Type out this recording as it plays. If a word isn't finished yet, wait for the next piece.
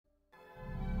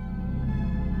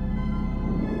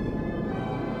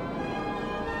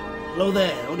Hello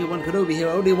there, Only One Kenobi here,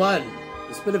 Only One.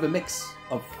 It's a bit of a mix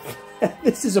of...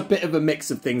 this is a bit of a mix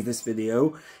of things, this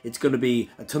video. It's going to be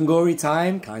a Tungori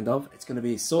time, kind of. It's going to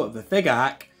be sort of a figure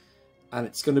hack. And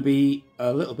it's going to be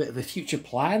a little bit of a future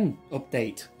plan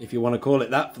update, if you want to call it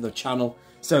that, for the channel.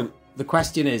 So, the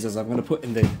question is, as I'm going to put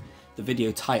in the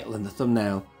video title and the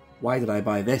thumbnail, why did I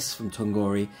buy this from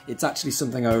Tungori? It's actually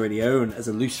something I already own as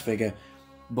a loose figure.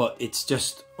 But it's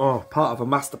just, part of a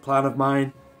master plan of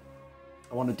mine.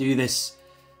 I want to do this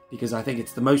because I think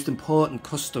it's the most important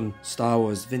custom Star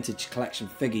Wars vintage collection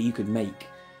figure you could make.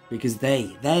 Because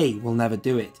they will never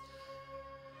do it.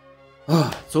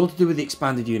 It's all to do with the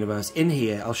expanded universe. In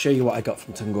here, I'll show you what I got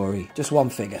from Tungori. Just one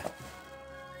figure.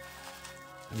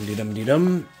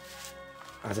 Dum-de-dum-de-dum.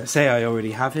 As I say, I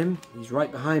already have him. He's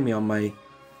right behind me on my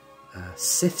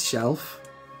Sith shelf.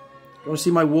 You want to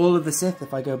see my wall of the Sith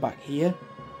if I go back here?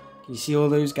 Can you see all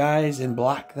those guys in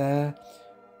black there?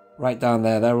 Right down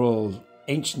there, they're all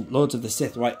ancient Lords of the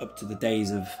Sith, right up to the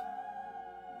days of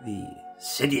the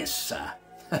Sidious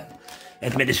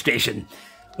administration.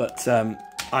 But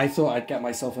I thought I'd get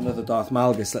myself another Darth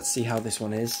Malgus. Let's see how this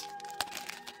one is.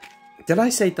 Did I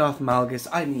say Darth Malgus?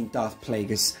 I mean Darth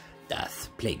Plagueis. Darth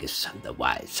Plagueis the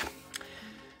Wise.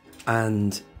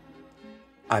 And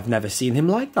I've never seen him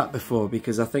like that before,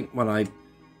 because I think when I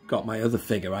got my other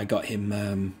figure, I got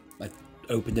him... I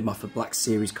opened him off a Black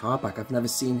Series card back. I've never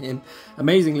seen him,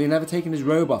 amazingly, never taken his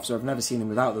robe off, so I've never seen him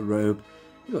without the robe.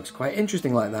 He looks quite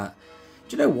interesting like that.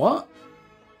 Do you know what?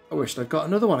 I wished I'd got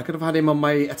another one. I could have had him on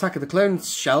my Attack of the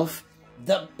Clones shelf.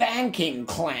 The banking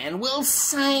clan will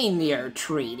sign your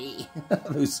treaty.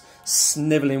 Those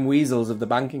snivelling weasels of the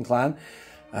banking clan.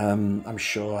 I'm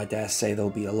sure, I dare say, there'll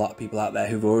be a lot of people out there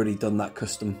who've already done that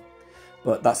custom.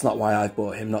 But that's not why I've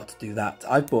bought him, not to do that.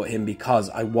 I've bought him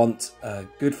because I want a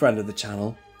good friend of the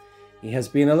channel. He has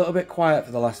been a little bit quiet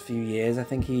for the last few years. I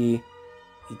think he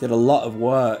did a lot of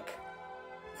work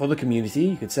for the community,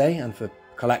 you could say, and for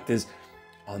collectors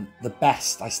on the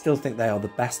best. I still think they are the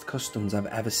best customs I've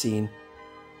ever seen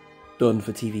done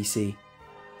for TVC.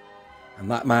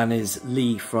 And that man is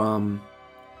Lee from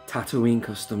Tatooine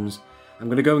Customs. I'm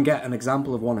going to go and get an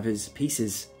example of one of his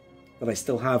pieces that I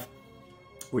still have,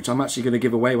 which I'm actually going to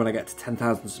give away when I get to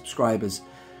 10,000 subscribers.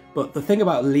 But the thing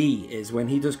about Lee is when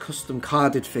he does custom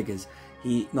carded figures,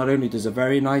 he not only does a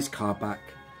very nice card back,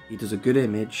 he does a good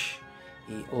image,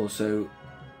 he also,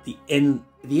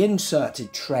 the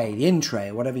inserted tray, the in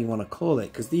tray, whatever you want to call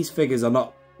it, because these figures are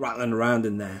not rattling around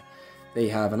in there. They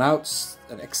have an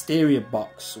exterior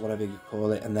box, whatever you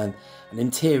call it, and then an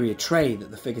interior tray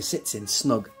that the figure sits in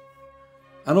snug.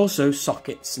 And also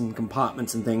sockets and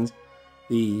compartments and things.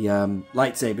 The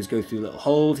lightsabers go through little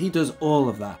holes. He does all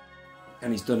of that.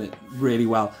 And he's done it really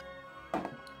well.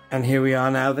 And here we are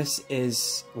now. This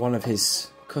is one of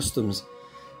his customs.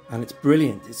 And it's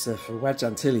brilliant. It's for Wedge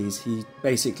Antilles. He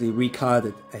basically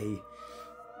recarded a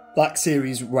Black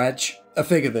Series Wedge. A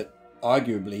figure that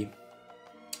arguably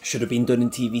should have been done in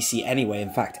TVC anyway.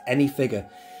 In fact, any figure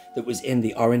that was in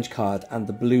the orange card and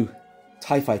the blue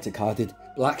TIE Fighter carded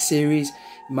Black Series,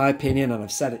 in my opinion, and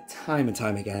I've said it time and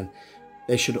time again,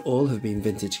 they should all have been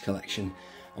vintage collection.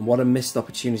 And what a missed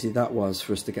opportunity that was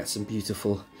for us to get some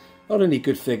beautiful, not only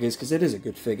good figures, because it is a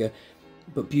good figure,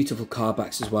 but beautiful card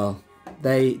backs as well.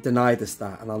 They denied us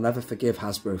that, and I'll never forgive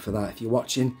Hasbro for that. If you're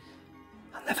watching,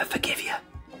 I'll never forgive you.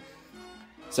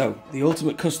 So, the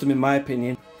ultimate custom, in my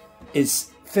opinion,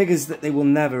 is figures that they will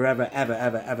never, ever, ever,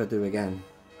 ever, ever do again.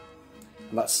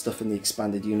 And that's stuff in the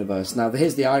expanded universe. Now,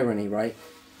 here's the irony, right?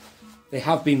 They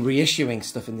have been reissuing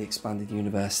stuff in the expanded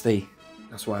universe.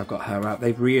 That's why I've got her out.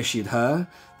 They've reissued her.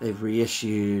 They've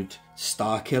reissued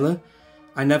Starkiller.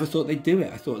 I never thought they'd do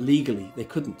it. I thought legally they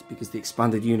couldn't because the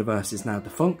expanded universe is now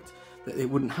defunct, that it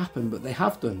wouldn't happen, but they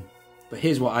have done. But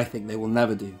here's what I think they will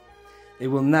never do. They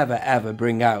will never, ever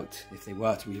bring out, if they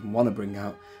were to even want to bring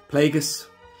out, Plagueis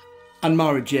and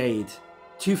Mara Jade.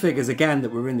 Two figures, again,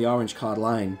 that were in the orange card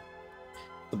line.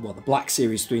 The Black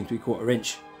Series 3 3/4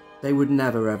 inch. They would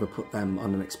never ever put them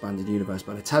on an expanded universe.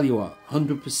 But I tell you what,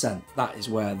 100% that is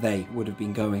where they would have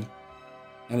been going.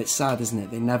 And it's sad, isn't it?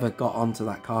 They never got onto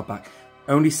that card back.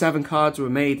 Only 7 cards were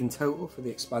made in total for the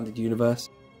expanded universe.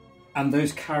 And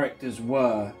those characters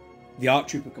were the ARC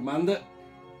Trooper Commander,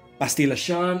 Bastila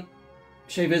Shan,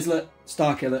 Shae Vizsla,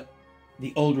 Starkiller,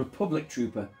 the Old Republic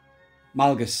Trooper,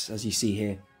 Malgus, as you see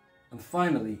here. And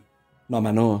finally,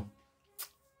 Nomanor.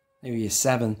 There he is,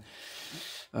 7.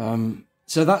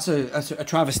 So that's a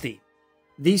travesty.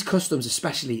 These customs,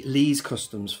 especially Lee's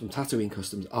customs from Tatooine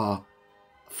Customs, are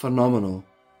phenomenal.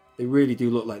 They really do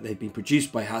look like they've been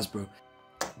produced by Hasbro.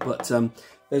 But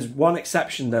there's one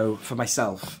exception, though, for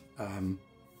myself.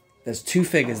 there's 2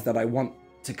 figures that I want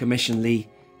to commission Lee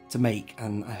to make,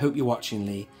 and I hope you're watching,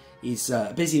 Lee. He's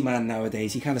a busy man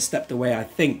nowadays. He kind of stepped away, I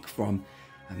think, from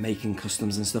making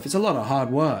customs and stuff. It's a lot of hard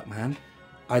work, man.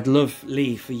 I'd love,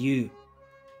 Lee, for you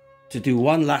to do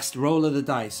one last roll of the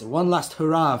dice, so one last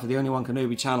hurrah for the Only One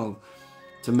Kenobi channel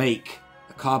to make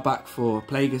a card back for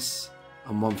Plagueis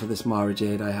and one for this Mara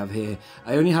Jade I have here.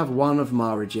 I only have one of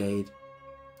Mara Jade,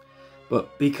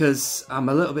 but because I'm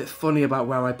a little bit funny about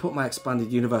where I put my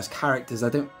expanded universe characters, I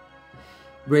don't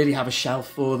really have a shelf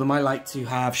for them. I like to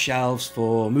have shelves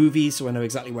for movies, so I know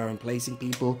exactly where I'm placing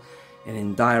people, and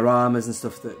in dioramas and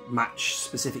stuff that match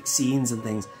specific scenes and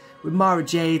things. With Mara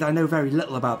Jade, I know very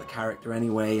little about the character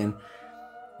anyway, and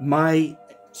my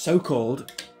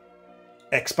so-called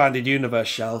expanded universe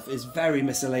shelf is very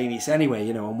miscellaneous anyway.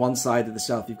 You know, on one side of the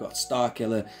shelf you've got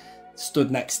Starkiller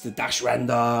stood next to Dash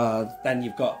Rendar, then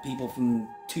you've got people from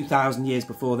 2,000 years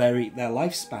before their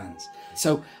lifespans.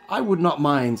 So I would not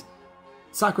mind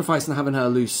sacrificing having her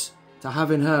loose to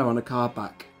having her on a card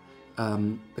back,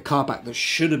 the card back that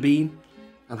should have been,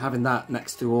 and having that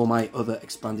next to all my other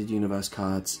expanded universe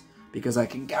cards, because I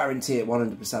can guarantee it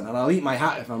 100%, and I'll eat my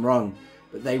hat if I'm wrong,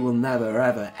 but they will never,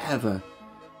 ever, ever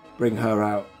bring her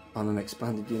out on an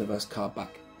expanded universe card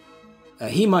back.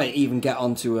 He might even get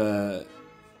onto a...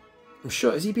 I'm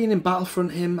sure, has he been in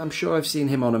Battlefront, him? I'm sure I've seen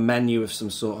him on a menu of some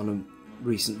sort on a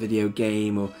recent video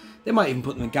game, or they might even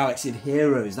put them in Galaxy of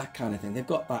Heroes, that kind of thing. They've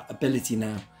got that ability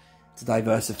now to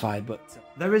diversify. But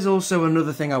there is also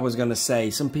another thing I was going to say.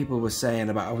 Some people were saying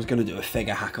about I was going to do a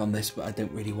figure hack on this, but I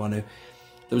don't really want to.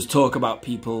 There was talk about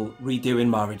people redoing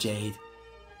Mara Jade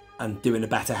and doing a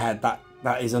better head. That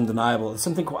is undeniable. There's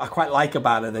something I quite like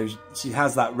about her though. She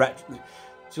has that retro.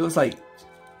 She looks like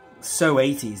so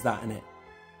 80s, that, in it.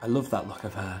 I love that look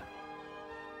of her.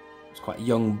 I was quite a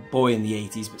young boy in the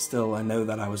 80s, but still I know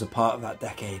that I was a part of that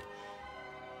decade.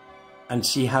 And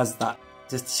she has that,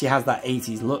 she has that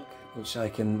 80s look, which I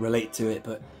can relate to it.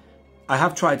 But I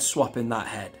have tried swapping that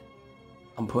head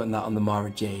and putting that on the Mara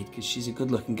Jade, because she's a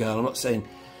good looking girl. I'm not saying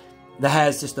the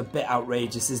hair's just a bit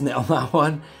outrageous, isn't it, on that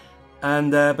one?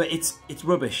 And but it's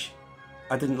rubbish.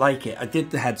 I didn't like it. I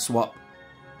did the head swap.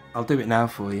 I'll do it now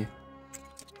for you.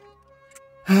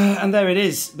 And there it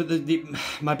is. But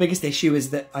my biggest issue is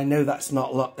that I know it's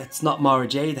not Mara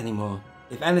Jade anymore.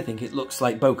 If anything, it looks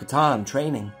like Bo-Katan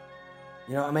training.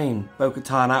 You know what I mean?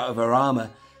 Bo-Katan out of her armour.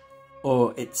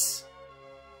 Or it's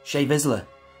Shae Vizsla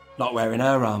not wearing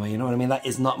her armour, you know what I mean? That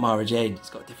is not Mara Jade. It's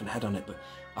got a different head on it. But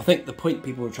I think the point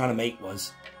people were trying to make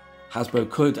was Hasbro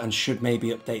could and should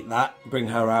maybe update that, bring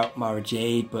her out, Mara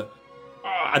Jade. But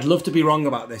I'd love to be wrong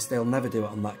about this. They'll never do it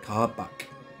on that card back.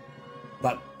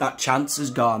 That chance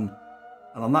is gone.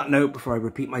 And on that note, before I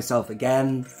repeat myself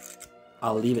again,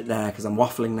 I'll leave it there because I'm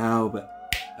waffling now.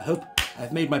 But I hope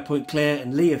I've made my point clear.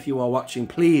 And Lee, if you are watching,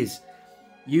 please,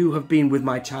 you have been with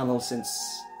my channel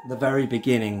since the very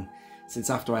beginning,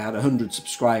 since after I had 100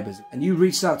 subscribers. And you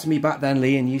reached out to me back then,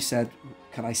 Lee, and you said,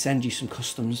 can I send you some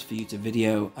customs for you to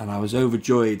video? And I was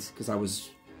overjoyed because I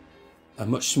was a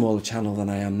much smaller channel than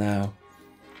I am now.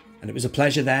 And it was a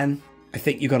pleasure then. I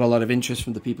think you got a lot of interest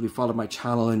from the people who followed my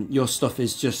channel, and your stuff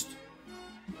is just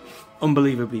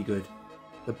unbelievably good.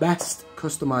 The best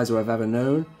customizer I've ever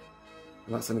known,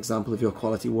 and that's an example of your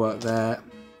quality work there.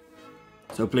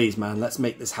 So please, man, let's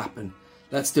make this happen.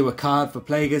 Let's do a card for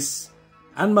Plagueis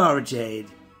and Mara Jade,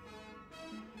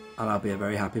 and I'll be a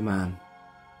very happy man.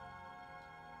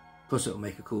 Plus it'll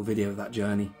make a cool video of that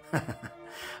journey.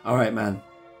 Alright, man.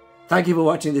 Thank you for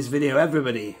watching this video,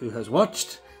 everybody who has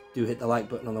watched. Do hit the like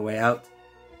button on the way out.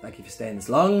 Thank you for staying this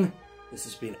long. This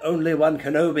has been Only One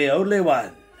Kenobi, Only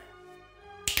One.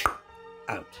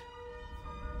 Out.